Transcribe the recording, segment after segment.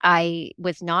I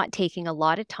was not taking a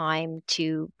lot of time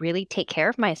to really take care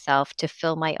of myself, to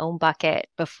fill my own bucket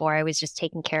before I was just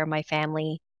taking care of my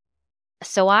family.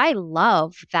 So I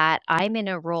love that I'm in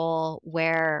a role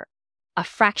where a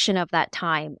fraction of that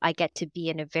time I get to be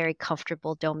in a very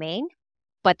comfortable domain.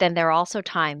 But then there are also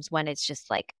times when it's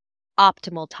just like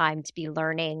optimal time to be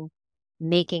learning,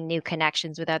 making new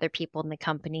connections with other people in the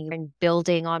company and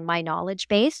building on my knowledge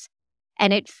base.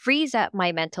 And it frees up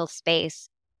my mental space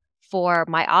for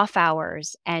my off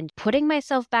hours and putting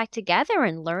myself back together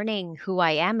and learning who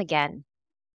I am again.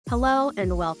 Hello,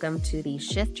 and welcome to the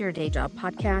Shift Your Day Job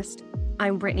podcast.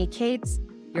 I'm Brittany Cates,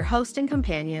 your host and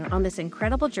companion on this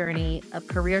incredible journey of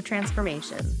career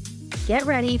transformation. Get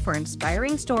ready for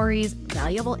inspiring stories,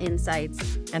 valuable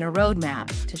insights, and a roadmap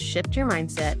to shift your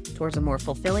mindset towards a more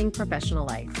fulfilling professional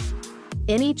life.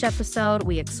 In each episode,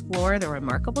 we explore the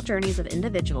remarkable journeys of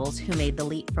individuals who made the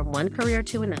leap from one career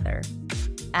to another.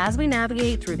 As we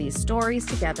navigate through these stories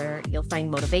together, you'll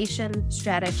find motivation,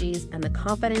 strategies, and the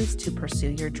confidence to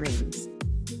pursue your dreams.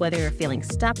 Whether you're feeling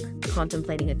stuck,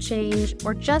 contemplating a change,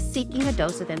 or just seeking a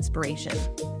dose of inspiration,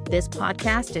 this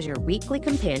podcast is your weekly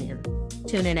companion.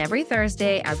 Tune in every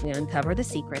Thursday as we uncover the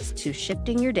secrets to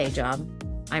shifting your day job.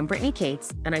 I'm Brittany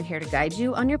Cates, and I'm here to guide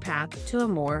you on your path to a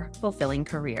more fulfilling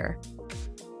career.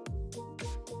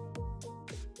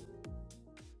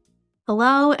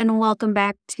 Hello, and welcome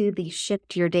back to the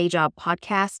Shift Your Day Job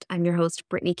podcast. I'm your host,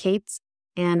 Brittany Cates,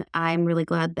 and I'm really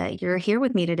glad that you're here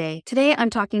with me today. Today, I'm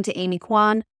talking to Aimee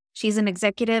Quan. She's an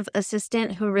executive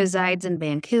assistant who resides in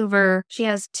Vancouver. She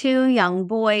has 2 young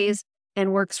boys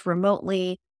and works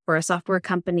remotely for a software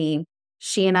company.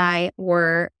 She and I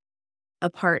were a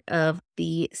part of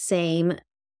the same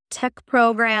tech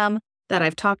program that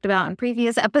I've talked about in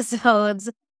previous episodes,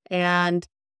 and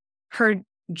her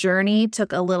journey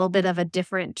took a little bit of a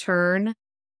different turn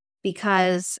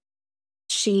because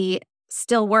she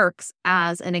still works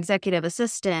as an executive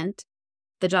assistant,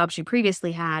 the job she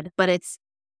previously had, but it's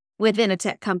within a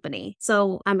tech company.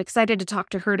 So I'm excited to talk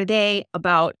to her today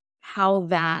about how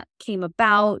that came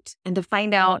about and to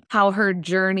find out how her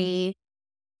journey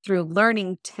through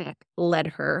learning tech led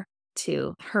her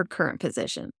to her current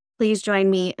position. Please join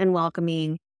me in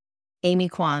welcoming Aimee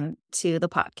Quan to the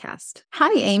podcast.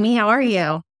 Hi, Aimee. How are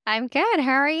you? I'm good.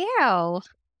 How are you?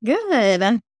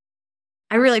 Good.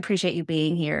 I really appreciate you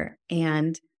being here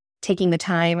and taking the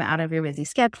time out of your busy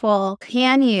schedule.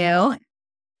 Can you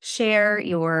share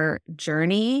your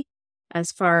journey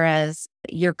as far as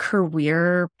your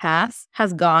career path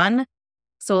has gone?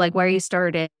 So like where you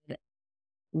started,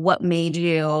 what made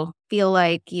you feel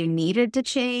like you needed to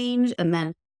change, and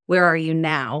then where are you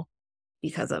now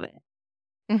because of it?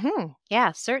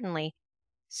 Yeah, certainly.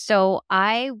 So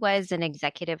I was an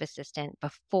executive assistant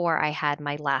before I had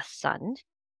my last son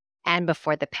and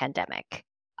before the pandemic.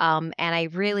 And I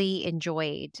really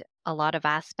enjoyed a lot of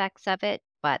aspects of it,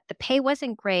 but the pay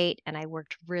wasn't great. And I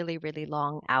worked really, really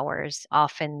long hours,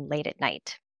 often late at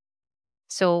night.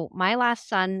 So my last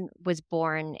son was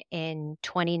born in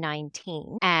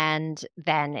 2019. And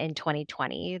then in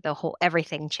 2020,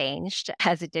 everything changed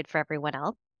as it did for everyone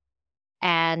else.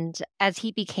 And as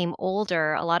he became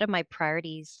older, a lot of my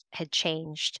priorities had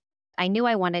changed. I knew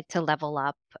I wanted to level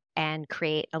up and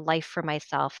create a life for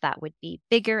myself that would be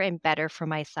bigger and better for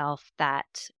myself, that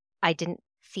I didn't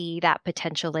see that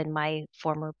potential in my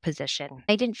former position.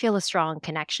 I didn't feel a strong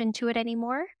connection to it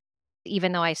anymore,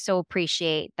 even though I so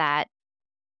appreciate that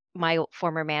my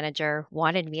former manager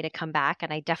wanted me to come back,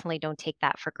 and I definitely don't take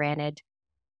that for granted.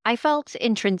 I felt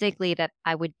intrinsically that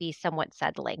I would be somewhat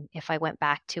settling if I went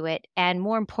back to it. And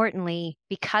more importantly,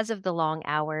 because of the long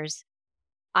hours,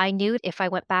 I knew if I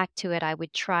went back to it, I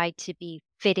would try to be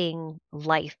fitting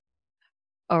life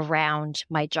around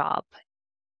my job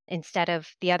instead of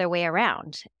the other way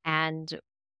around. And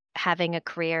having a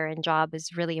career and job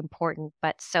is really important,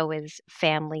 but so is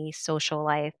family, social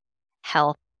life,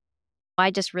 health.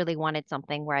 I just really wanted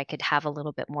something where I could have a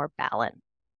little bit more balance.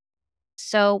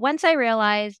 So once I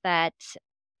realized that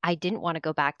I didn't want to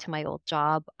go back to my old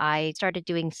job, I started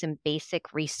doing some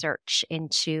basic research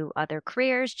into other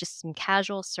careers, just some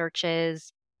casual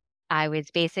searches. I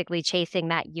was basically chasing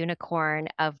that unicorn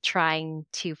of trying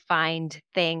to find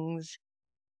things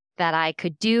that I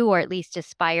could do, or at least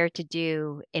aspire to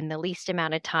do, in the least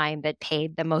amount of time that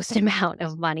paid the most amount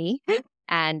of money.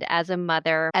 And as a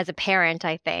mother, as a parent,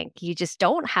 I think you just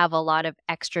don't have a lot of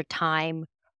extra time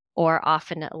or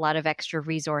often a lot of extra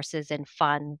resources and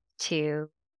fun to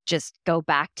just go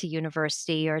back to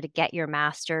university or to get your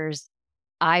master's.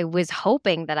 I was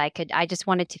hoping that I just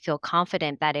wanted to feel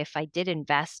confident that if I did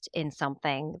invest in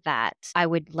something, that I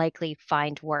would likely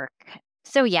find work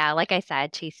So yeah, like I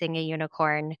said, chasing a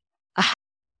unicorn.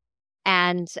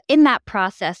 And in that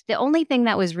process, the only thing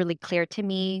that was really clear to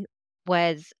me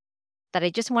was that I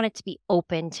just wanted to be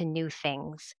open to new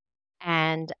things.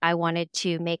 And I wanted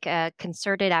to make a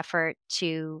concerted effort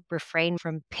to refrain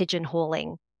from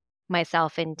pigeonholing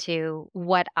myself into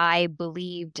what I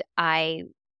believed I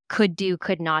could do,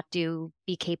 could not do,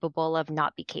 be capable of,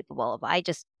 not be capable of. I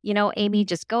just, Aimee,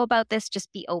 just go about this,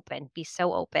 just be open, be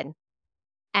so open.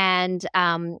 And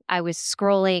I was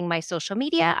scrolling my social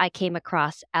media. I came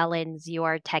across Ellen's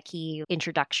Your Techie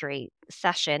introductory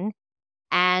session.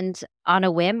 And on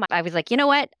a whim, I was like, you know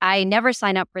what? I never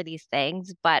sign up for these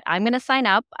things, but I'm going to sign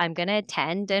up. I'm going to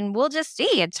attend and we'll just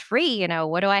see. It's free.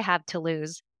 What do I have to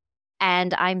lose?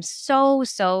 And I'm so,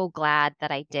 so glad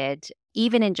that I did.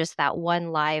 Even in just that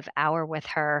one live hour with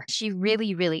her, she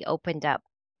really, really opened up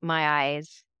my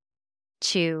eyes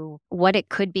to what it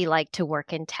could be like to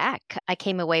work in tech. I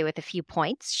came away with a few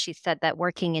points. She said that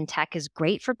working in tech is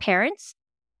great for parents.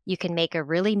 You can make a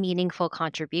really meaningful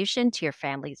contribution to your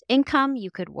family's income.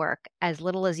 You could work as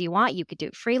little as you want. You could do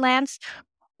it freelance,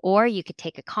 or you could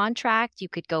take a contract. You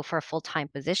could go for a full time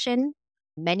position.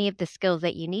 Many of the skills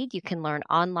that you need, you can learn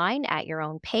online at your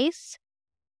own pace.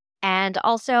 And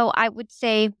also, I would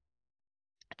say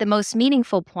the most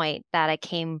meaningful point that I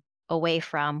came away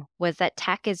from was that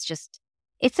tech is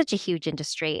it's such a huge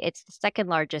industry. It's the second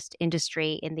largest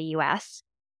industry in the US.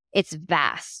 It's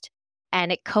vast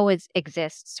and it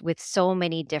coexists with so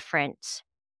many different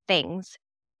things.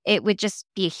 It would just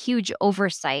be a huge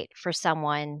oversight for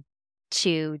someone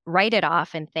to write it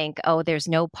off and think, oh, there's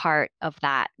no part of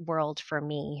that world for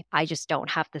me. I just don't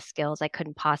have the skills. I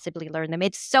couldn't possibly learn them.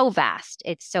 It's so vast.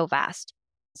 It's so vast.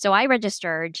 So I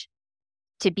registered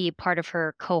to be part of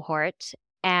her cohort.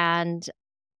 And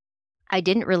I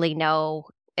didn't really know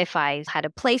if I had a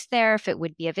place there, if it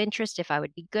would be of interest, if I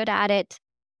would be good at it.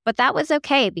 But that was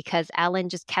okay because Ellen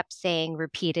just kept saying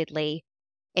repeatedly,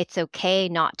 it's okay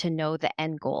not to know the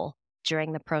end goal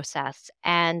during the process.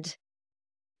 And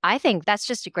I think that's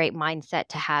just a great mindset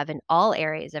to have in all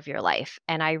areas of your life.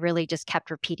 And I really just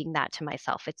kept repeating that to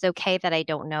myself. It's okay that I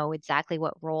don't know exactly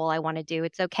what role I want to do.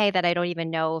 It's okay that I don't even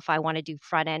know if I want to do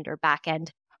front end or back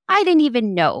end. I didn't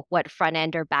even know what front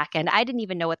end or back end. I didn't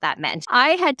even know what that meant.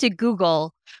 I had to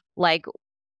Google like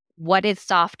what is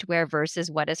software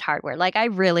versus what is hardware. Like I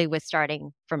really was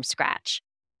starting from scratch.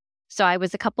 So I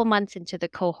was a couple months into the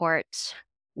cohort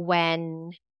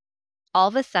when all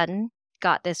of a sudden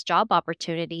got this job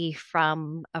opportunity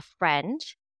from a friend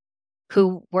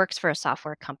who works for a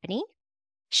software company.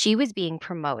 She was being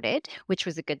promoted, which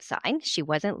was a good sign. She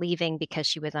wasn't leaving because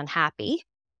she was unhappy.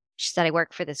 She said, I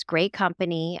work for this great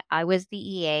company. I was the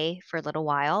EA for a little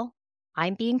while.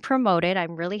 I'm being promoted.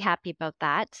 I'm really happy about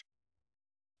that.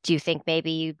 Do you think maybe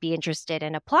you'd be interested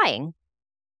in applying?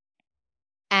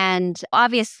 And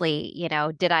obviously,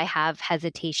 did I have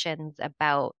hesitations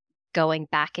about going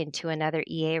back into another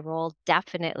EA role?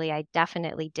 Definitely. I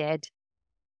definitely did.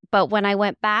 But when I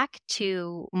went back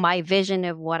to my vision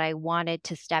of what I wanted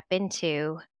to step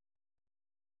into,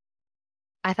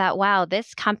 I thought, wow,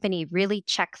 this company really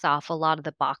checks off a lot of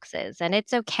the boxes. And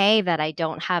it's okay that I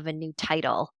don't have a new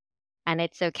title. And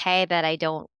it's okay that I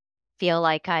don't feel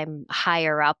like I'm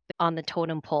higher up on the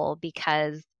totem pole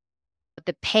because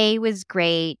the pay was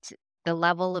great. The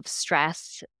level of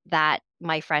stress that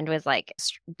my friend was like,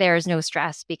 there's no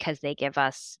stress because they give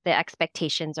us the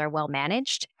expectations are well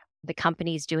managed. The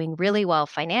company's doing really well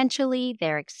financially.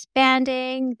 They're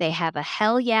expanding. They have a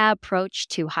hell yeah approach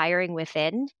to hiring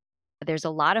within. There's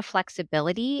a lot of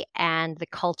flexibility and the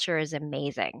culture is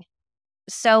amazing.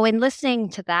 So, in listening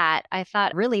to that, I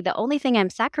thought really the only thing I'm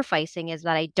sacrificing is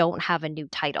that I don't have a new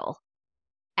title.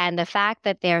 And the fact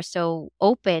that they're so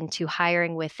open to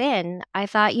hiring within, I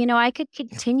thought, I could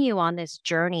continue on this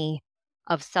journey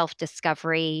of self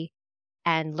discovery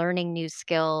and learning new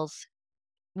skills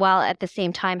while at the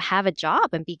same time have a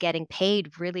job and be getting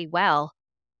paid really well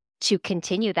to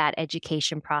continue that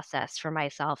education process for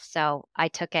myself. So I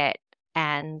took it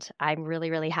and I'm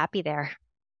really, really happy there.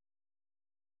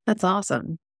 That's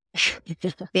awesome.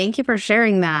 Thank you for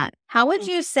sharing that. How would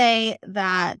you say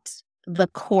that the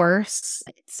course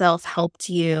itself helped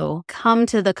you come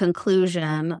to the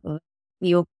conclusion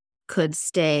you could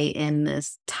stay in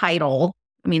this title?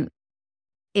 I mean,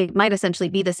 it might essentially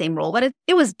be the same role, but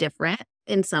it was different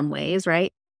in some ways,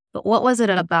 right? But what was it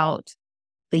about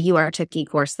the You Are Techie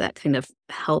course that kind of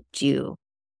helped you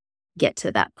get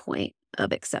to that point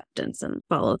of acceptance and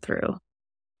follow through?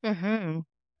 hmm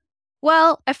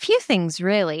Well, a few things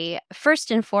really.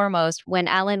 First and foremost, when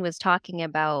Alan was talking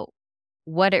about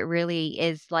what it really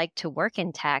is like to work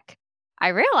in tech, I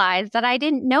realized that I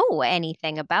didn't know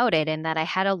anything about it and that I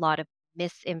had a lot of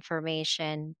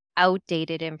misinformation,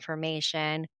 outdated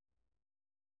information.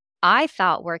 I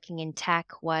thought working in tech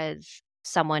was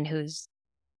someone who's,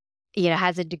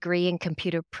 has a degree in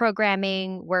computer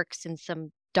programming, works in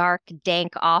some dark,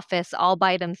 dank office all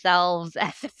by themselves,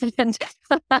 and,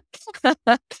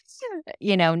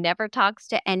 never talks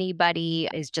to anybody,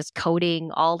 is just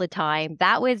coding all the time.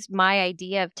 That was my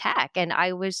idea of tech. And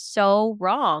I was so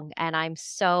wrong. And I'm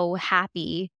so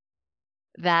happy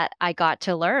that I got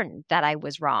to learn that I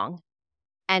was wrong.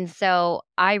 And so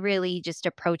I really just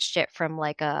approached it from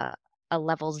like a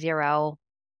level zero.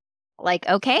 Like,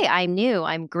 okay, I'm new,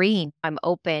 I'm green, I'm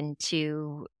open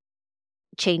to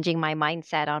changing my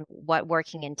mindset on what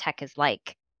working in tech is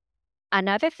like.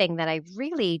 Another thing that I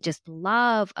really just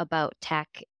love about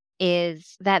tech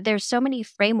is that there's so many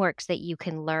frameworks that you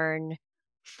can learn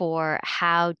for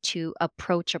how to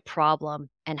approach a problem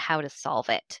and how to solve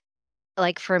it.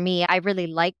 Like for me, I really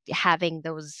like having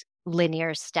those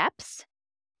linear steps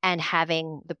and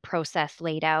having the process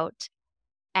laid out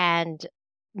and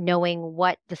knowing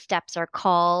what the steps are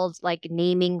called, like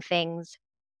naming things.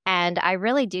 And I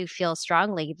really do feel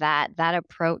strongly that that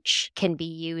approach can be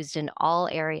used in all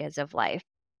areas of life.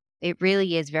 It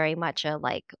really is very much a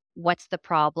like, what's the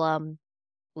problem?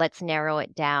 Let's narrow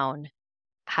it down.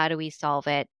 How do we solve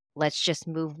it? Let's just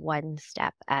move one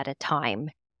step at a time.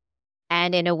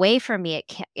 And in a way, for me,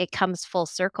 it comes full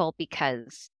circle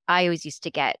because I always used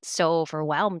to get so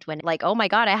overwhelmed when, like, oh my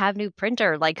God, I have a new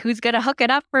printer. Like, who's going to hook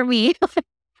it up for me?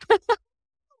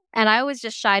 And I always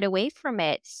just shied away from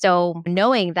it. So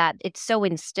knowing that it's so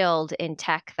instilled in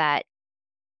tech that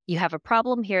you have a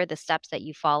problem, here are the steps that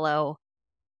you follow,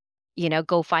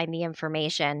 go find the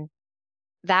information.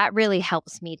 That really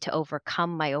helps me to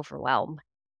overcome my overwhelm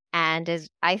and is,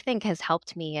 I think, has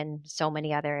helped me in so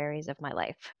many other areas of my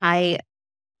life. I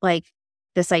like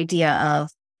this idea of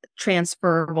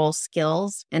transferable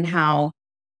skills and how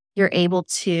you're able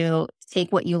to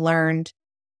take what you learned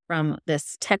from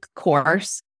this tech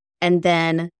course and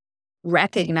then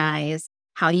recognize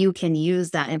how you can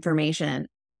use that information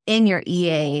in your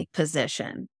EA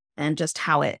position and just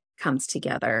how it comes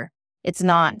together. It's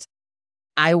not,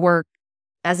 I work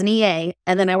as an EA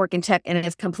and then I work in tech and it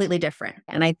is completely different.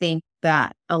 And I think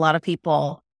that a lot of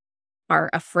people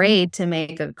are afraid to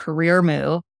make a career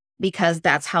move because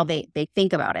that's how they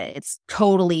think about it. It's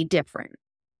totally different.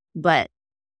 But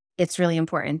it's really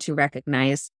important to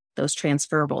recognize those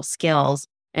transferable skills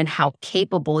and how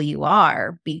capable you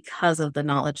are because of the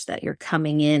knowledge that you're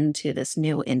coming into this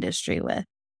new industry with.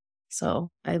 So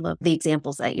I love the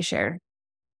examples that you shared.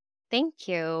 Thank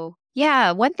you.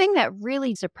 Yeah, one thing that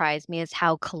really surprised me is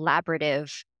how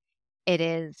collaborative it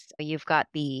is. You've got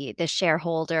the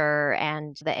shareholder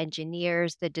and the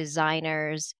engineers, the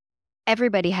designers.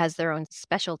 Everybody has their own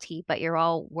specialty, but you're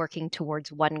all working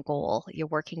towards one goal. You're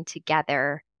working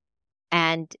together.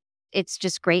 And it's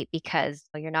just great because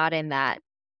you're not in that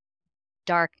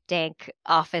dark, dank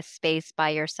office space by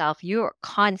yourself. You're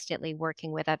constantly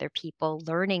working with other people,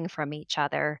 learning from each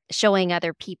other, showing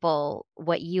other people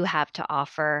what you have to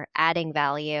offer, adding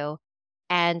value.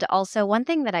 And also, one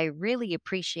thing that I really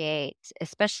appreciate,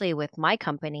 especially with my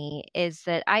company, is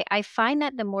that I find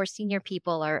that the more senior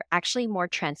people are actually more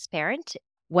transparent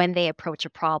when they approach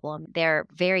a problem. They're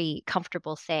very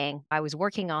comfortable saying, I was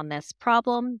working on this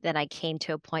problem, then I came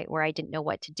to a point where I didn't know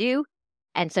what to do.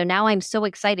 And so now I'm so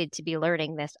excited to be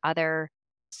learning this other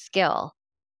skill.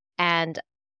 And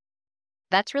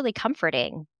that's really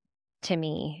comforting to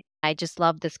me. I just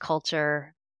love this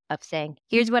culture of saying,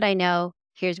 here's what I know,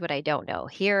 here's what I don't know.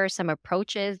 Here are some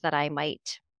approaches that I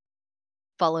might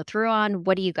follow through on.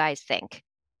 What do you guys think?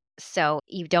 So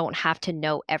you don't have to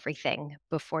know everything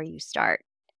before you start.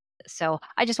 So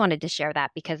I just wanted to share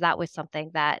that because that was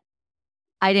something that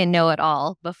I didn't know at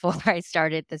all before I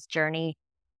started this journey.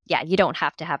 Yeah, you don't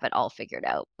have to have it all figured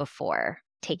out before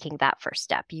taking that first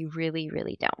step. You really,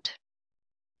 really don't.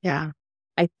 Yeah.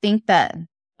 I think that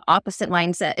opposite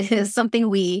mindset is something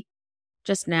we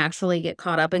just naturally get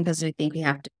caught up in because we think we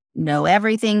have to know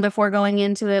everything before going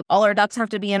into it. All our ducks have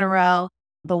to be in a row.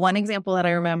 But one example that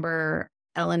I remember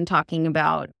Ellen talking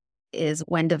about is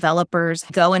when developers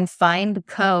go and find the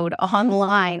code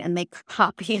online and they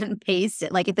copy and paste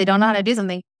it. Like if they don't know how to do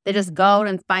something, they just go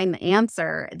and find the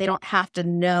answer. They don't have to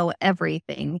know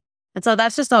everything. And so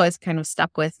that's just always kind of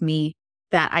stuck with me,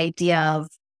 that idea of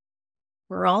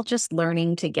we're all just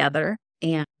learning together.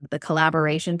 And the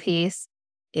collaboration piece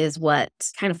is what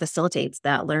kind of facilitates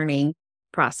that learning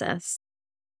process.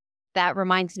 That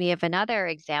reminds me of another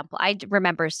example.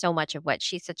 Remember so much of what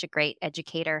she's such a great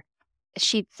educator.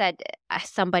 She said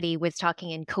somebody was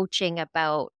talking in coaching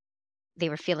about they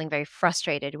were feeling very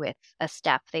frustrated with a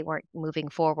step. They weren't moving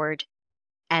forward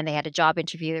and they had a job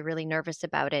interview. They're really nervous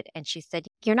about it. And she said,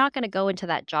 you're not going to go into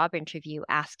that job interview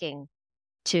asking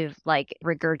to like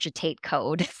regurgitate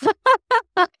code.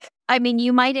 I mean,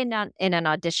 you might in an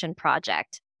audition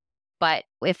project, but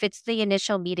if it's the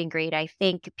initial meet and greet, I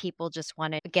think people just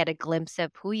want to get a glimpse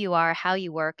of who you are, how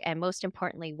you work, and most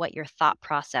importantly, what your thought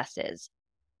process is.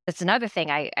 That's another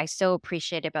thing I so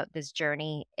appreciate about this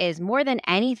journey is more than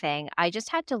anything, I just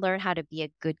had to learn how to be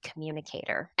a good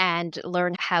communicator and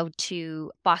learn how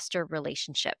to foster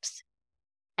relationships.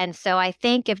 And so I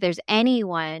think if there's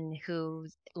anyone who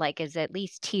like is at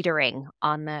least teetering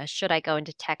on the should I go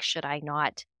into tech, should I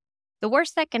not? The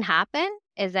worst that can happen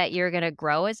is that you're going to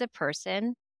grow as a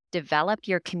person, develop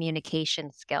your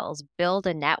communication skills, build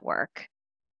a network.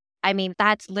 I mean,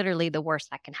 that's literally the worst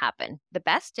that can happen. The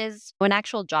best is an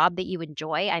actual job that you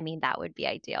enjoy. I mean, that would be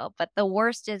ideal. But the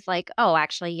worst is like, oh,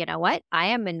 actually, you know what? I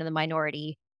am in the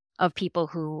minority of people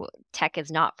who tech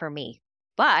is not for me.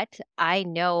 But I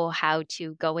know how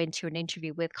to go into an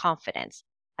interview with confidence.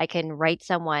 I can write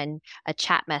someone a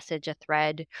chat message, a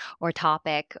thread or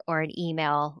topic or an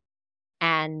email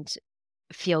and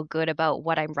feel good about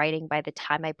what I'm writing by the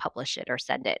time I publish it or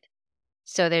send it.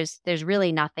 So there's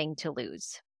really nothing to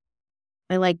lose.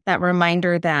 I like that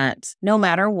reminder that no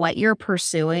matter what you're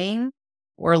pursuing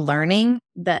or learning,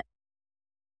 that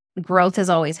growth is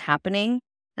always happening.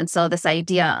 And so this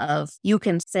idea of you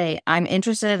can say, I'm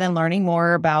interested in learning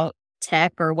more about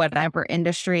tech or whatever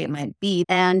industry it might be,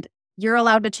 and you're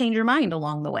allowed to change your mind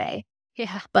along the way.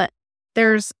 Yeah. But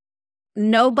there's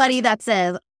nobody that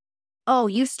says, oh,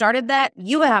 you started that,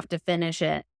 you have to finish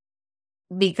it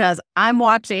because I'm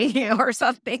watching or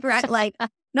something, right? Like,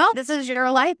 no, this is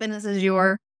your life and this is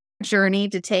your journey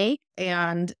to take.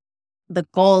 And the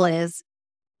goal is,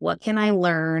 what can I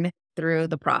learn through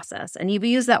the process? And you've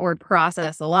used that word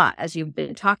process a lot as you've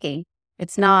been talking.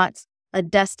 It's not a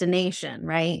destination,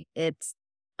 right? It's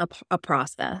a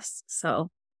process. So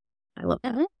I love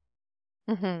that.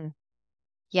 Mm-hmm.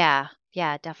 Yeah,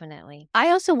 yeah, definitely. I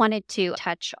also wanted to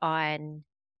touch on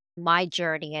my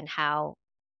journey and how,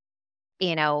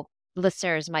 you know,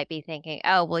 listeners might be thinking,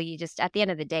 oh, well, you just, at the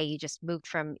end of the day, you just moved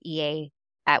from EA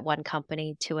at one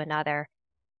company to another.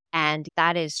 And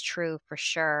that is true for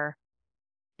sure.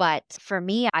 But for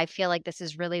me, I feel like this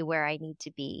is really where I need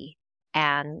to be.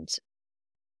 And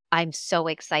I'm so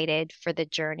excited for the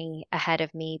journey ahead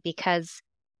of me because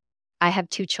I have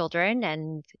two children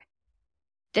and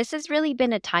this has really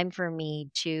been a time for me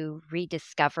to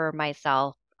rediscover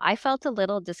myself. I felt a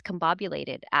little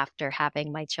discombobulated after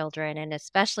having my children and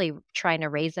especially trying to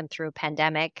raise them through a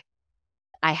pandemic.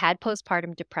 I had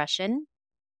postpartum depression.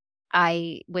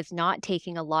 I was not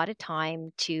taking a lot of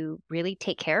time to really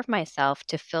take care of myself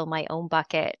to fill my own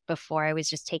bucket before I was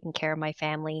just taking care of my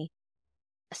family.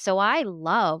 So I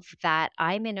love that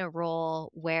I'm in a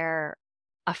role where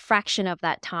a fraction of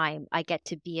that time I get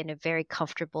to be in a very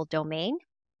comfortable domain.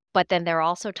 But then there are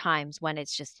also times when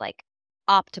it's just like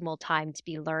optimal time to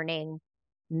be learning,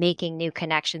 making new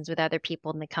connections with other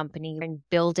people in the company and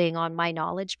building on my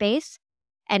knowledge base.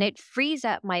 And it frees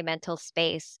up my mental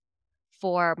space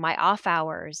for my off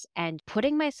hours and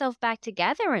putting myself back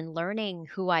together and learning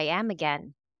who I am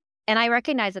again. And I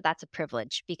recognize that that's a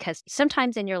privilege because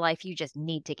sometimes in your life, you just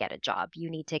need to get a job. You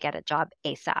need to get a job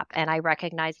ASAP. And I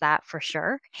recognize that for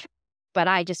sure. But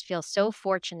I just feel so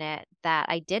fortunate that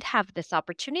I did have this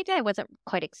opportunity I wasn't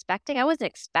quite expecting. I wasn't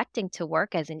expecting to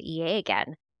work as an EA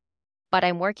again, but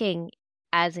I'm working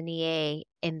as an EA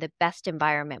in the best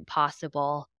environment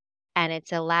possible. And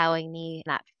it's allowing me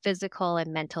that physical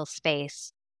and mental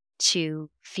space to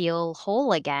feel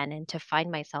whole again and to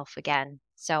find myself again.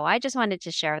 So I just wanted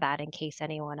to share that in case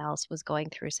anyone else was going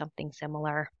through something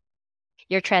similar.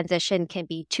 Your transition can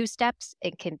be 2 steps,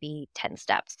 it can be 10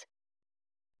 steps.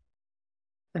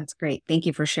 That's great. Thank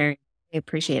you for sharing. I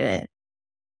appreciate it.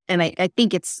 And I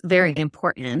think it's very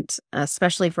important,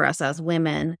 especially for us as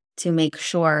women, to make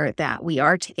sure that we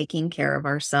are taking care of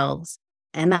ourselves.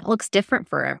 And that looks different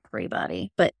for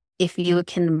everybody. But if you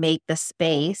can make the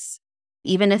space,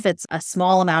 even if it's a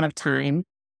small amount of time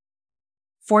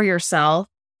for yourself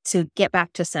to get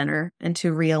back to center and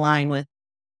to realign with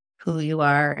who you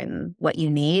are and what you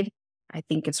need, I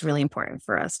think it's really important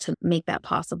for us to make that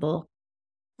possible.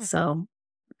 So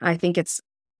I think it's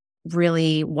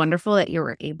really wonderful that you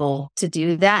were able to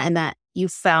do that and that you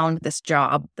found this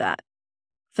job that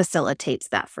facilitates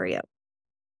that for you.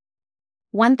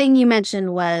 One thing you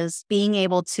mentioned was being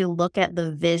able to look at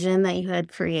the vision that you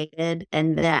had created,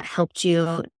 and that helped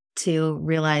you to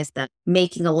realize that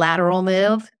making a lateral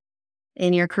move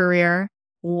in your career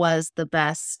was the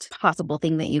best possible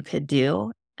thing that you could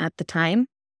do at the time.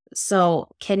 So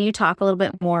can you talk a little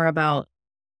bit more about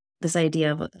this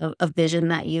idea of a vision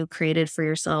that you created for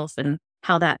yourself and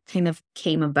how that kind of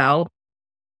came about?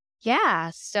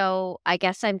 Yeah. So I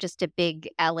guess I'm just a big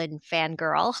Ellen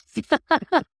fangirl.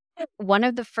 One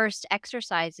of the first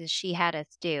exercises she had us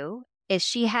do is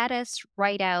she had us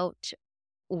write out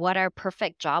what our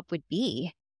perfect job would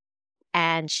be.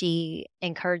 And she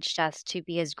encouraged us to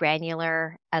be as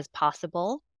granular as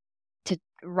possible, to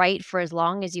write for as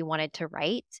long as you wanted to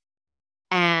write.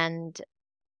 And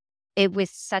it was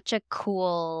such a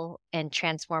cool and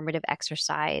transformative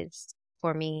exercise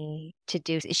for me to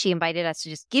do. She invited us to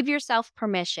just give yourself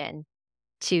permission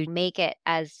to make it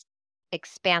as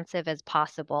expansive as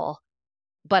possible,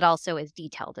 but also as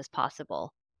detailed as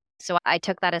possible. So I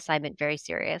took that assignment very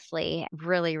seriously,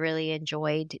 really, really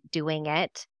enjoyed doing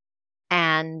it.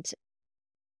 And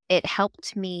it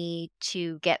helped me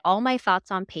to get all my thoughts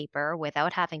on paper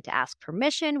without having to ask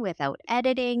permission, without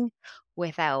editing,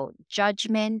 without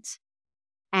judgment.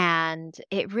 And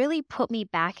it really put me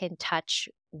back in touch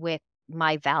with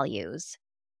my values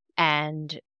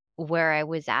and where I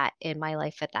was at in my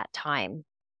life at that time.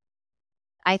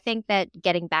 I think that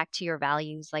getting back to your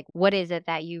values, like what is it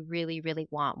that you really, really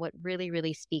want? What really,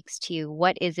 really speaks to you?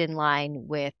 What is in line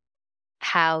with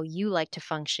how you like to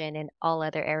function in all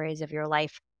other areas of your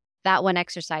life? That one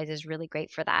exercise is really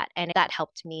great for that. And that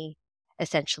helped me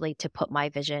essentially to put my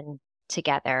vision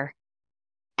together.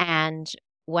 And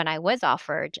when I was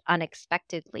offered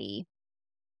unexpectedly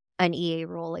an EA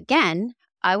role again,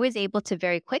 I was able to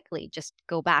very quickly just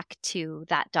go back to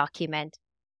that document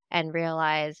and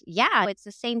realize, yeah, it's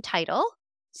the same title.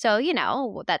 So,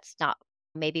 that's not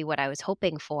maybe what I was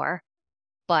hoping for,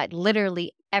 but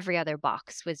literally every other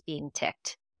box was being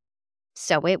ticked.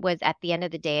 So it was at the end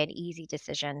of the day an easy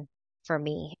decision for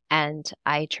me. And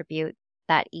I attribute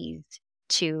that ease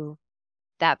to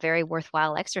that very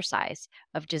worthwhile exercise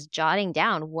of just jotting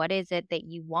down what is it that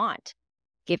you want.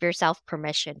 Give yourself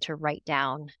permission to write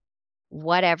down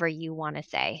whatever you want to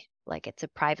say. Like it's a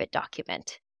private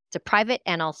document. It's a private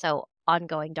and also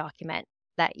ongoing document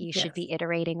that you should Yes. be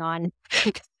iterating on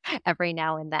every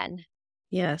now and then.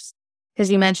 Yes.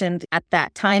 Because you mentioned at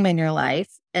that time in your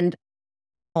life, and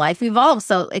life evolves.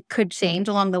 So it could change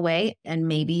along the way. And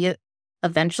maybe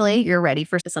eventually you're ready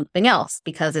for something else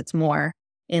because it's more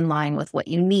in line with what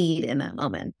you need in that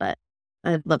moment. But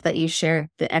I love that you share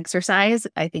the exercise.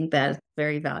 I think that's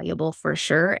very valuable for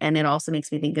sure. And it also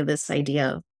makes me think of this idea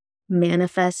of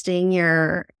manifesting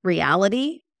your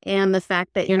reality and the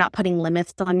fact that you're not putting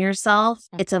limits on yourself.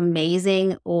 It's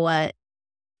amazing what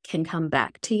can come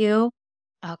back to you.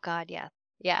 Oh God, yeah.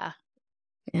 Yeah.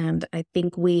 And I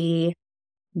think we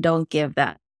don't give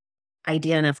that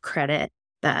idea enough credit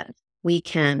that we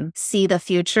can see the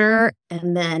future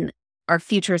and then our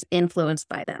future is influenced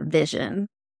by that vision.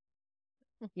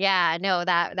 Yeah, no,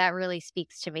 that really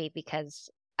speaks to me because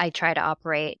I try to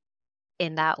operate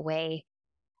in that way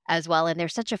as well. And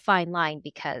there's such a fine line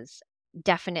because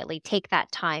definitely take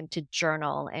that time to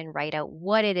journal and write out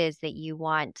what it is that you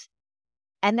want.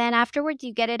 And then afterwards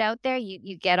you get it out there,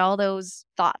 you get all those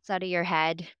thoughts out of your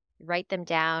head, write them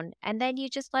down, and then you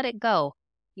just let it go.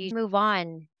 You move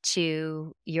on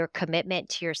to your commitment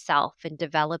to yourself and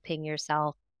developing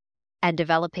yourself and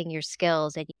developing your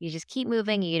skills, and you just keep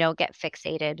moving. You don't get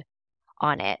fixated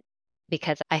on it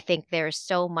because I think there's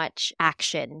so much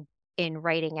action in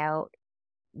writing out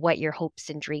what your hopes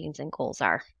and dreams and goals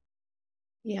are.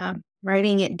 Yeah.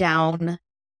 Writing it down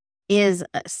is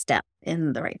a step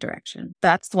in the right direction.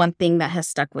 That's one thing that has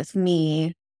stuck with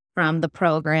me from the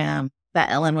program that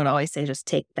Ellen would always say, just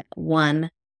take that one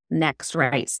next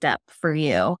right step for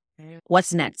you.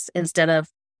 What's next? Instead of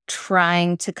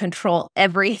trying to control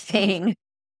everything,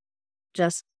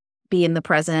 just be in the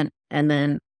present and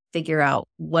then figure out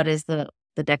what is the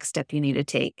next step you need to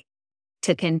take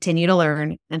to continue to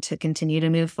learn and to continue to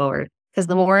move forward. Because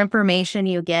the more information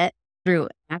you get through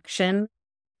action,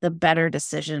 the better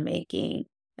decision-making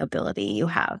ability you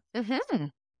have. Mm-hmm.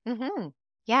 Mm-hmm.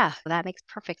 Yeah, that makes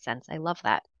perfect sense. I love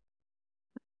that.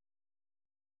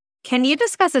 Can you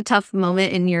discuss a tough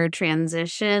moment in your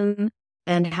transition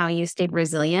and how you stayed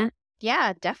resilient?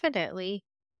 Yeah, definitely.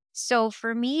 So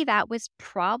for me, that was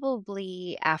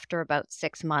probably after about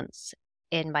 6 months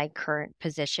in my current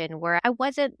position where I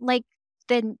wasn't like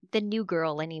the new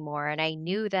girl anymore. And I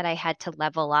knew that I had to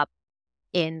level up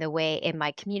in the way in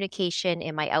my communication,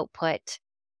 in my output.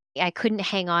 I couldn't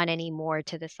hang on anymore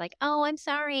to this, like, oh, I'm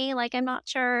sorry, like, I'm not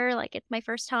sure, like, it's my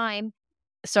first time.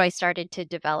 So I started to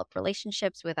develop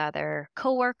relationships with other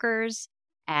coworkers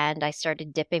and I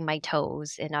started dipping my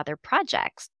toes in other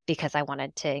projects because I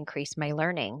wanted to increase my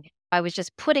learning. I was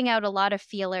just putting out a lot of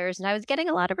feelers and I was getting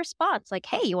a lot of response like,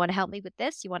 hey, you want to help me with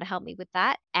this? You want to help me with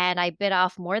that? And I bit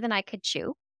off more than I could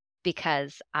chew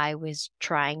because I was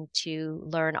trying to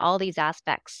learn all these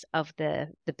aspects of the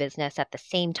business at the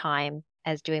same time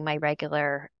as doing my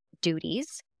regular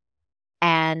duties.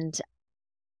 And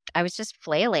I was just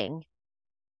flailing.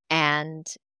 And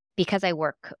because I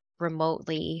work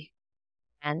remotely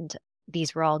and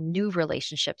these were all new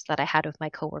relationships that I had with my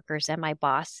coworkers and my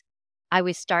boss, I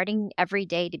was starting every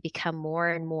day to become more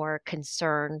and more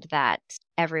concerned that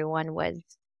everyone was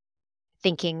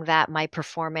thinking that my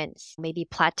performance maybe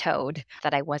plateaued,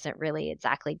 that I wasn't really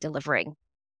exactly delivering.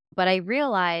 But I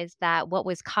realized that what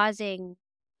was causing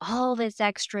all this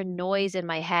extra noise in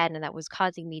my head and that was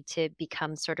causing me to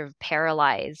become sort of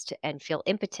paralyzed and feel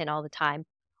impotent all the time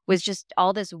was just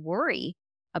all this worry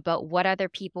about what other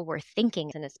people were thinking,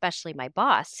 and especially my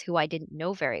boss, who I didn't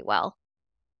know very well.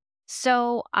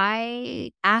 So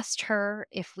I asked her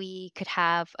if we could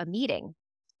have a meeting.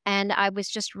 And I was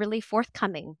just really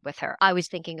forthcoming with her. I was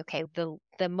thinking, okay,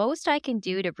 the most I can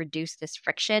do to reduce this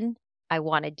friction, I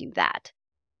want to do that.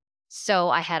 So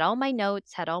I had all my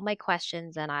notes, had all my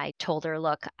questions, and I told her,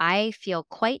 look, I feel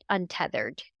quite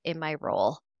untethered in my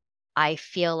role. I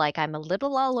feel like I'm a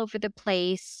little all over the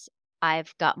place.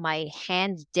 I've got my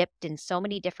hands dipped in so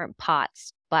many different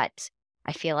pots, but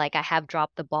I feel like I have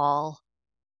dropped the ball.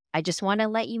 I just want to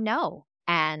let you know.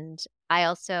 And I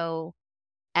also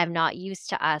am not used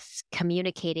to us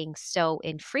communicating so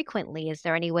infrequently. Is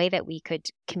there any way that we could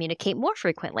communicate more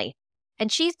frequently?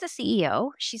 And she's the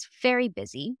CEO. She's very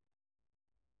busy.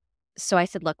 So I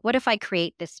said, look, what if I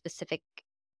create this specific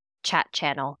chat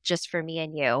channel just for me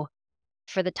and you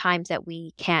for the times that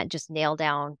we can't just nail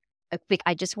down a quick,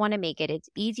 I just want to make it as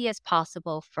easy as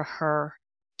possible for her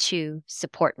to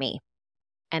support me.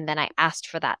 And then I asked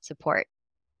for that support.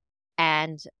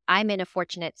 And I'm in a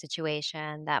fortunate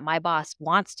situation that my boss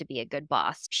wants to be a good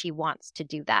boss. She wants to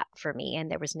do that for me.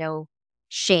 And there was no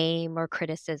shame or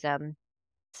criticism.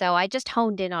 So I just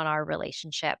honed in on our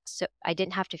relationship. So I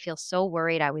didn't have to feel so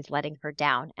worried I was letting her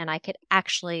down. And I could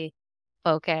actually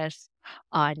focus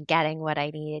on getting what I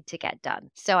needed to get done.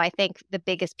 So I think the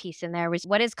biggest piece in there was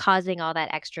what is causing all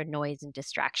that extra noise and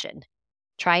distraction?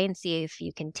 Try and see if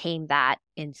you can tame that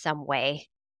in some way.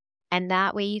 And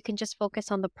that way you can just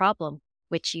focus on the problem,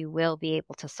 which you will be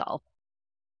able to solve.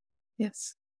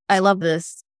 Yes. I love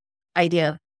this idea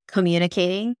of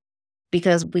communicating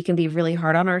because we can be really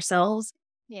hard on ourselves.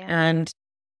 Yeah. And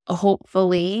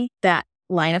hopefully that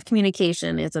line of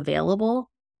communication is available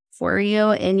for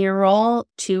you in your role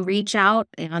to reach out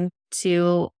and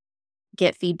to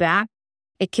get feedback.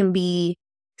 It can be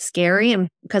scary and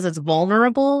because it's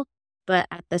vulnerable, but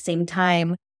at the same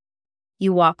time,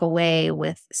 you walk away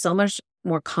with so much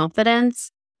more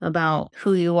confidence about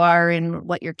who you are and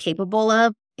what you're capable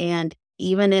of. And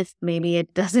even if maybe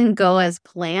it doesn't go as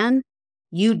planned,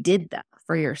 you did that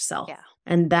for yourself. Yeah.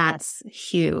 And that's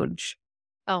huge.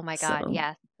 Oh my God. So,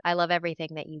 Yes. I love everything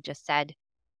that you just said.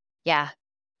 Yeah.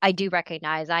 I do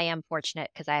recognize I am fortunate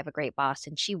because I have a great boss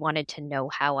and she wanted to know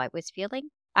how I was feeling.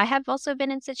 I have also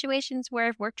been in situations where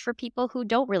I've worked for people who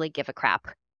don't really give a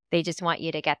crap. They just want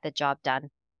you to get the job done.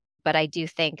 But I do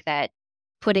think that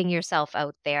putting yourself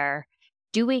out there,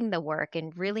 doing the work,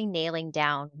 and really nailing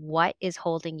down what is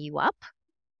holding you up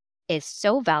is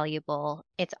so valuable.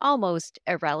 It's almost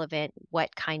irrelevant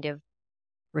what kind of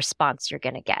response you're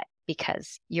going to get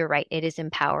because you're right. It is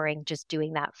empowering just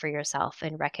doing that for yourself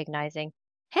and recognizing,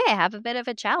 hey, I have a bit of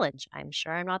a challenge. I'm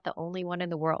sure I'm not the only one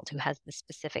in the world who has this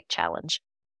specific challenge.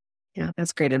 yeah,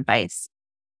 that's great advice.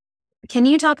 Can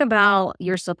you talk about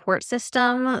your support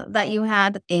system that you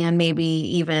had and maybe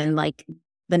even like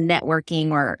the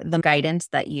networking or the guidance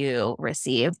that you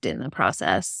received in the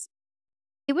process?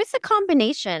 It was a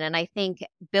combination. And I think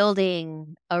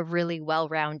building a really well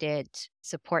rounded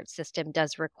support system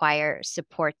does require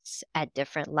supports at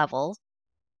different levels.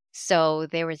 So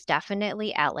there was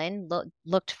definitely Ellen.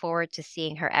 Looked forward to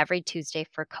seeing her every Tuesday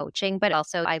for coaching, but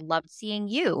also I loved seeing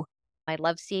you. I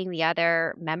loved seeing the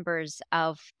other members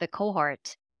of the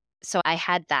cohort. So I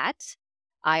had that.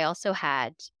 I also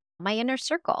had my inner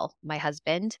circle, my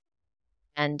husband,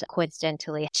 and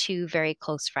coincidentally, two very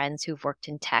close friends who've worked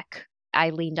in tech. I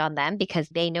leaned on them because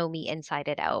they know me inside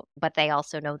and out, but they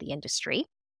also know the industry.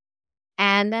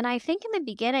 And then I think in the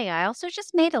beginning, I also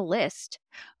just made a list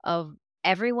of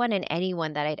everyone and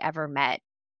anyone that I'd ever met.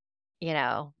 You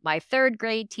know, my third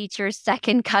grade teacher's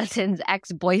second cousin's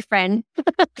ex boyfriend,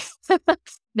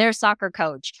 their soccer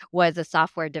coach was a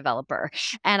software developer.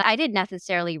 And I didn't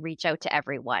necessarily reach out to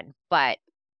everyone, but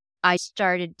I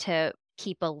started to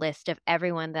keep a list of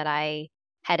everyone that I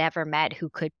had ever met who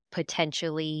could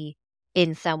potentially,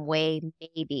 in some way,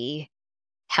 maybe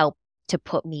help to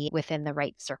put me within the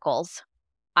right circles.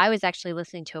 I was actually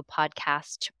listening to a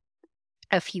podcast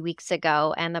a few weeks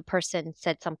ago, and the person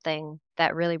said something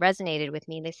that really resonated with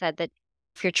me. They said that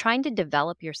if you're trying to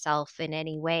develop yourself in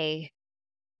any way,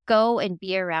 go and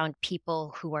be around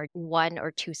people who are one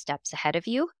or two steps ahead of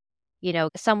you.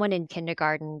 Someone in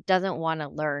kindergarten doesn't want to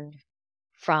learn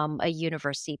from a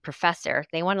university professor,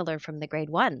 they want to learn from the grade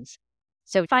ones.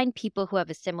 So find people who have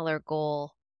a similar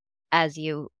goal as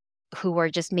you, who are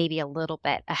just maybe a little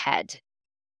bit ahead.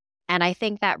 And I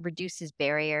think that reduces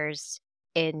barriers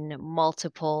in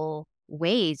multiple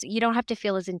ways. You don't have to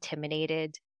feel as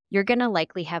intimidated. You're going to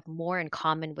likely have more in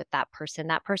common with that person.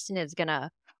 That person is going to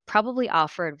probably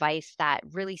offer advice that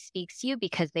really speaks to you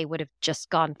because they would have just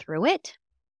gone through it.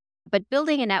 But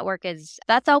building a network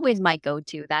that's always my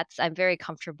go-to. I'm very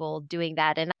comfortable doing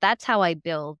that. And that's how I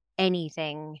build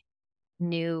anything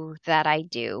new that I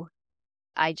do.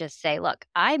 I just say, look,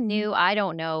 I'm new. I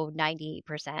don't know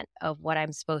 90% of what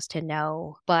I'm supposed to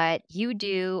know, but you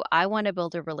do. I want to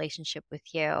build a relationship with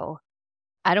you.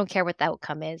 I don't care what the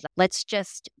outcome is. Let's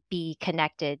just be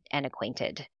connected and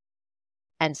acquainted.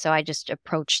 And so I just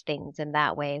approach things in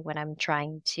that way when I'm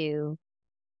trying to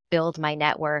build my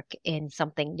network in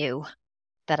something new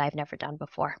that I've never done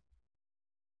before.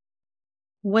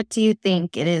 What do you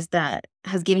think it is that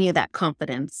has given you that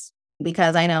confidence?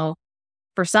 Because I know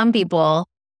for some people,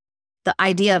 the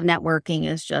idea of networking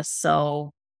is just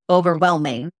so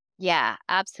overwhelming. Yeah,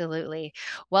 absolutely.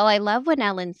 Well, I love when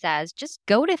Ellen says, just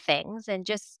go to things and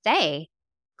just say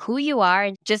who you are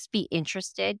and just be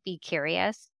interested, be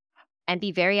curious, and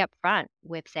be very upfront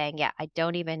with saying, yeah, I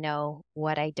don't even know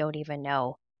what I don't even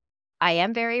know. I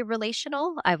am very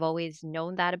relational. I've always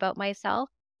known that about myself.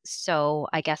 So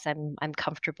I guess I'm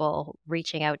comfortable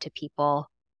reaching out to people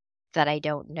that I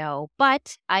don't know.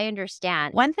 But I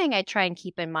understand. One thing I try and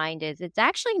keep in mind is it's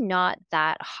actually not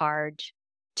that hard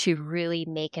to really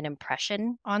make an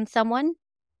impression on someone.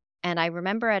 And I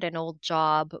remember at an old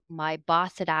job, my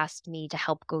boss had asked me to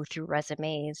help go through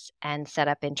resumes and set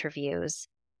up interviews.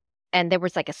 And there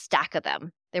was like a stack of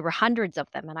them. There were hundreds of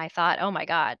them. And I thought, oh my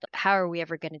God, how are we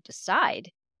ever going to decide?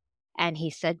 And he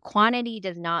said, quantity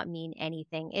does not mean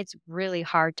anything. It's really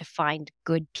hard to find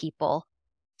good people.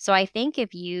 So I think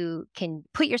if you can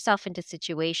put yourself into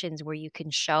situations where you can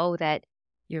show that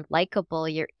you're likable,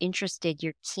 you're interested,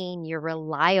 you're keen, you're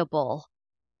reliable,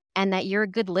 and that you're a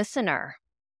good listener,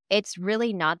 it's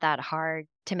really not that hard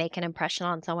to make an impression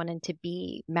on someone and to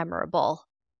be memorable.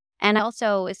 And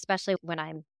also, especially when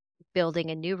I'm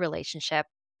building a new relationship,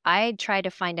 I try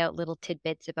to find out little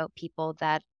tidbits about people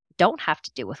that don't have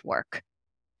to do with work.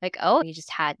 Like, oh, you just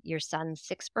had your son's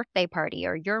sixth birthday party,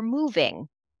 or you're moving,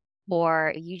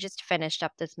 or you just finished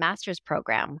up this master's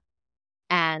program.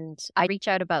 And I reach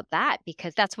out about that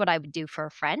because that's what I would do for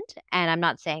a friend. And I'm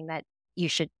not saying that you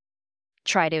should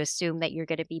try to assume that you're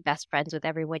going to be best friends with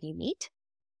everyone you meet,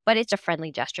 but it's a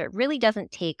friendly gesture. It really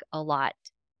doesn't take a lot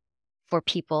for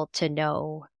people to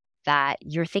know that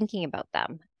you're thinking about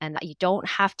them and that you don't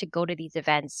have to go to these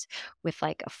events with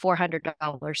like a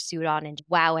 $400 suit on and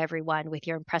wow everyone with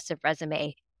your impressive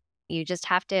resume. You just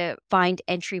have to find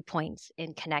entry points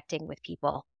in connecting with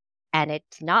people. And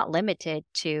it's not limited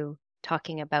to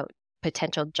talking about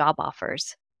potential job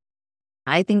offers.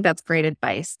 I think that's great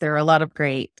advice. There are a lot of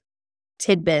great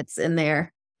tidbits in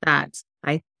there that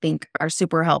I think are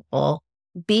super helpful.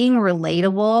 Being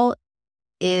relatable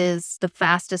is the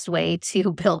fastest way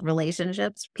to build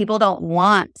relationships. People don't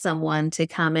want someone to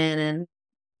come in and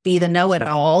be the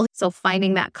know-it-all. So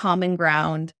finding that common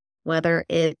ground, whether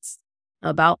it's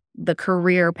about the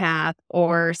career path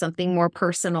or something more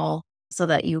personal so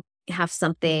that you have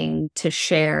something to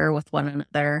share with one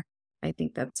another. I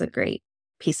think that's a great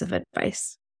piece of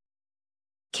advice.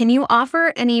 Can you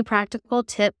offer any practical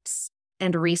tips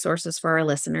and resources for our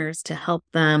listeners to help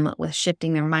them with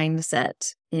shifting their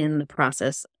mindset in the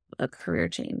process of a career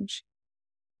change?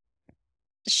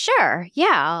 Sure.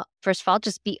 Yeah. First of all,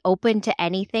 just be open to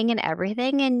anything and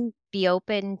everything and be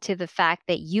open to the fact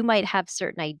that you might have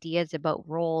certain ideas about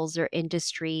roles or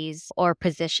industries or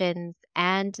positions,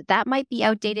 and that might be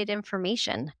outdated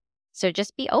information. So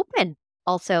just be open.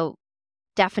 Also,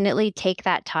 definitely take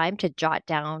that time to jot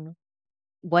down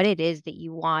what it is that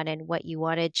you want and what you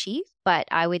want to achieve. But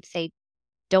I would say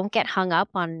don't get hung up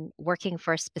on working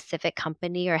for a specific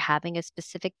company or having a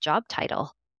specific job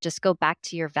title. Just go back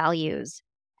to your values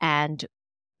and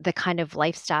the kind of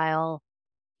lifestyle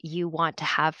you want to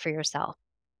have for yourself.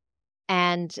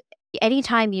 And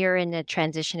Anytime you're in a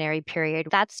transitionary period,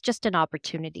 that's just an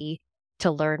opportunity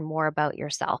to learn more about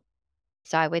yourself.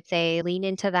 So I would say lean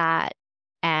into that.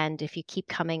 And if you keep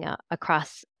coming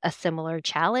across a similar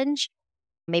challenge,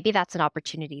 maybe that's an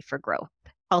opportunity for growth.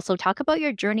 Also, talk about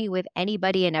your journey with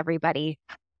anybody and everybody.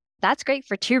 That's great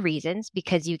for two reasons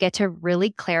because you get to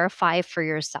really clarify for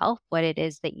yourself what it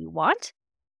is that you want,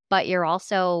 but you're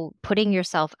also putting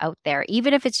yourself out there,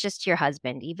 even if it's just your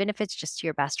husband, even if it's just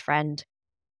your best friend.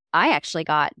 I actually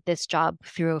got this job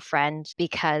through a friend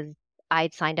because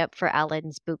I'd signed up for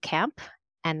Ellen's boot camp.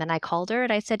 And then I called her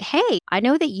and I said, "Hey, I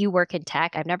know that you work in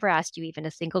tech. I've never asked you even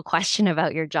a single question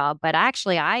about your job, but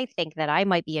actually, I think that I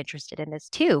might be interested in this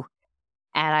too."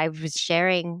 And I was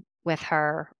sharing with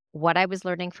her what I was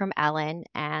learning from Ellen.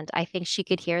 And I think she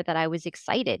could hear that I was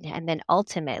excited. And then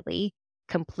ultimately,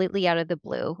 completely out of the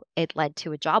blue, it led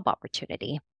to a job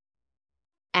opportunity.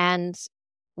 And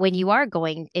when you are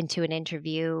going into an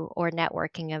interview or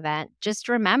networking event, just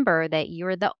remember that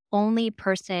you're the only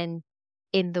person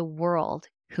in the world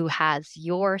who has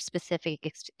your specific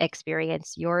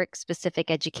experience, your specific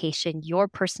education, your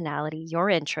personality, your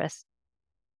interests.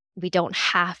 We don't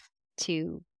have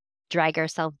to drag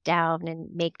ourselves down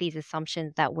and make these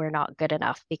assumptions that we're not good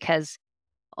enough because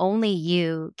only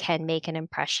you can make an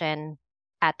impression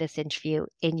at this interview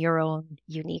in your own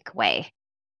unique way.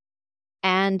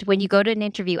 And when you go to an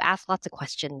interview, ask lots of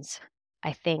questions.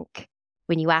 I think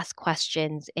when you ask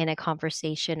questions in a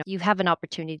conversation, you have an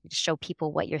opportunity to show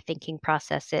people what your thinking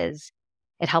process is.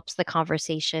 It helps the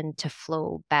conversation to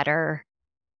flow better.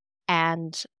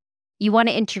 And you want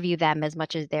to interview them as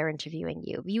much as they're interviewing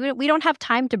you. We don't have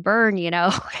time to burn, you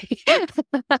know?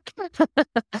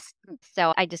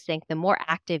 So I just think the more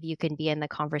active you can be in the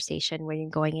conversation when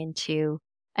you're going into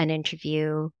an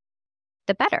interview,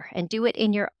 the better. And do it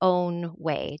in your own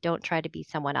way. Don't try to be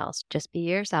someone else. Just be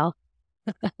yourself.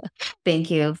 Thank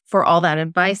you for all that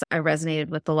advice. I resonated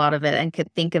with a lot of it and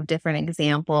could think of different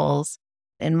examples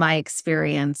in my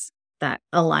experience that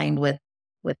aligned with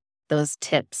those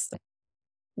tips.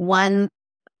 One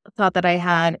thought that I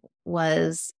had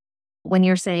was when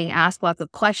you're saying ask lots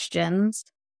of questions,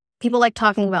 people like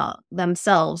talking about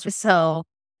themselves. So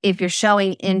if you're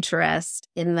showing interest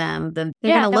in them, then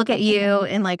they're going to look at you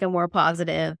in like a more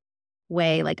positive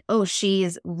way, like, oh,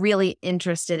 she's really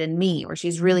interested in me, or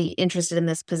she's really interested in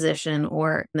this position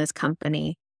or in this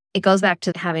company. It goes back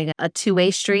to having a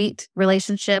two-way street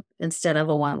relationship instead of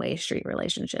a one-way street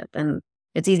relationship. And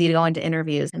it's easy to go into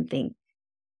interviews and think,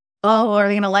 oh, are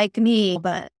they going to like me?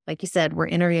 But like you said, we're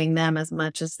interviewing them as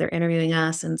much as they're interviewing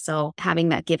us. And so having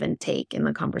that give and take in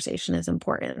the conversation is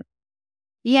important.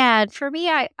 Yeah. And for me,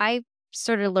 I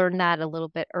sort of learned that a little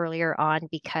bit earlier on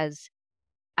because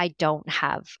I don't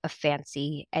have a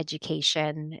fancy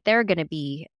education. There are going to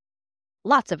be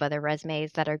lots of other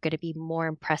resumes that are going to be more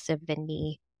impressive than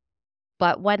me.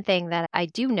 But one thing that I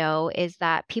do know is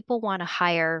that people want to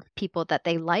hire people that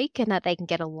they like and that they can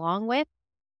get along with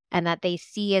and that they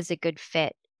see as a good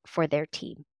fit for their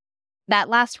team. That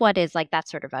last one is like that's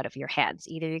sort of out of your hands.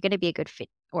 Either you're going to be a good fit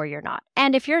or you're not.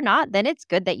 And if you're not, then it's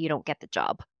good that you don't get the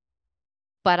job.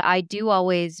 But I do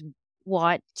always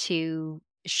want to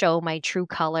show my true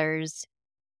colors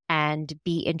and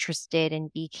be interested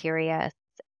and be curious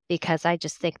because I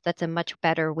just think that's a much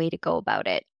better way to go about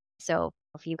it. So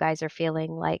if you guys are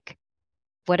feeling like,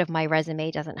 what if my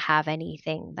resume doesn't have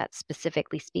anything that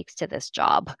specifically speaks to this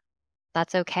job?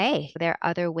 That's okay. There are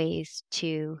other ways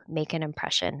to make an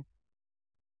impression.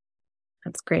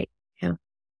 That's great. Yeah.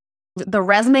 The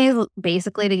resume is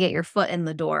basically to get your foot in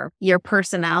the door. Your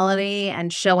personality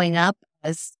and showing up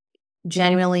as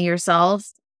genuinely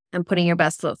yourself and putting your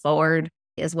best foot forward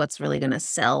is what's really going to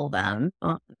sell them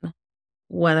on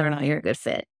whether or not you're a good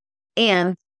fit.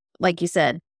 And like you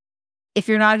said, if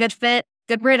you're not a good fit,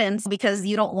 good riddance, because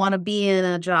you don't want to be in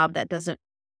a job that doesn't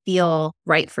feel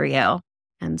right for you.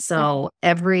 And so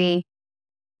every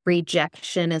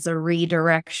rejection is a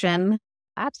redirection.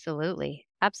 Absolutely.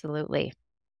 Absolutely.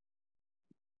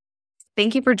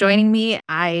 Thank you for joining me.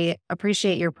 I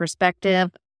appreciate your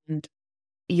perspective and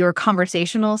your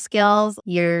conversational skills.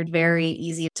 You're very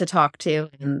easy to talk to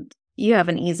and you have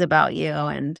an ease about you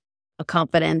and a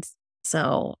confidence.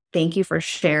 So thank you for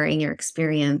sharing your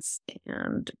experience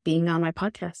and being on my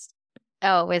podcast.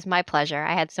 Oh, it was my pleasure.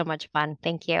 I had so much fun.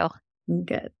 Thank you.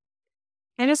 Good.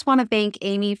 I just want to thank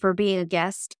Aimee for being a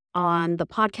guest on the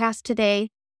podcast today.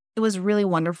 It was really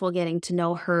wonderful getting to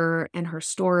know her and her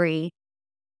story.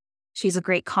 She's a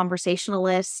great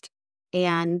conversationalist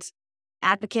and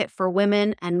advocate for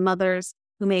women and mothers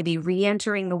who may be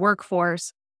re-entering the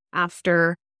workforce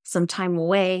after some time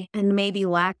away and may be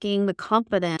lacking the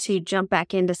confidence to jump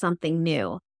back into something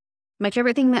new. My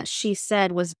favorite thing that she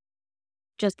said was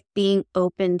just being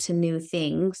open to new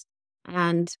things.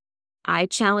 And I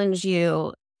challenge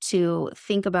you to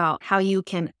think about how you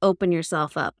can open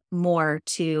yourself up more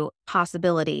to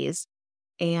possibilities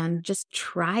and just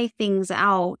try things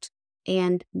out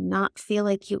and not feel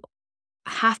like you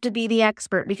have to be the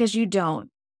expert, because you don't.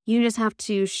 You just have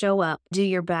to show up, do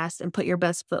your best, and put your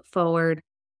best foot forward.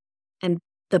 And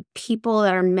the people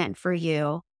that are meant for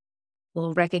you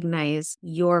will recognize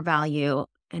your value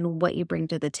and what you bring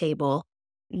to the table.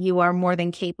 You are more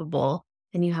than capable,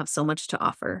 and you have so much to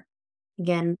offer.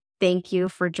 Again, thank you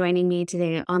for joining me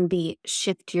today on the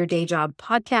Shift Your Day Job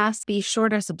podcast. Be sure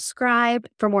to subscribe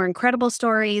for more incredible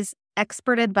stories,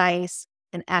 expert advice,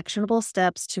 and actionable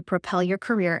steps to propel your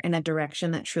career in a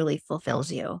direction that truly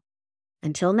fulfills you.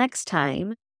 Until next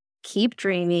time, keep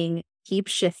dreaming, keep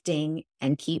shifting,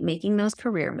 and keep making those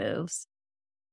career moves.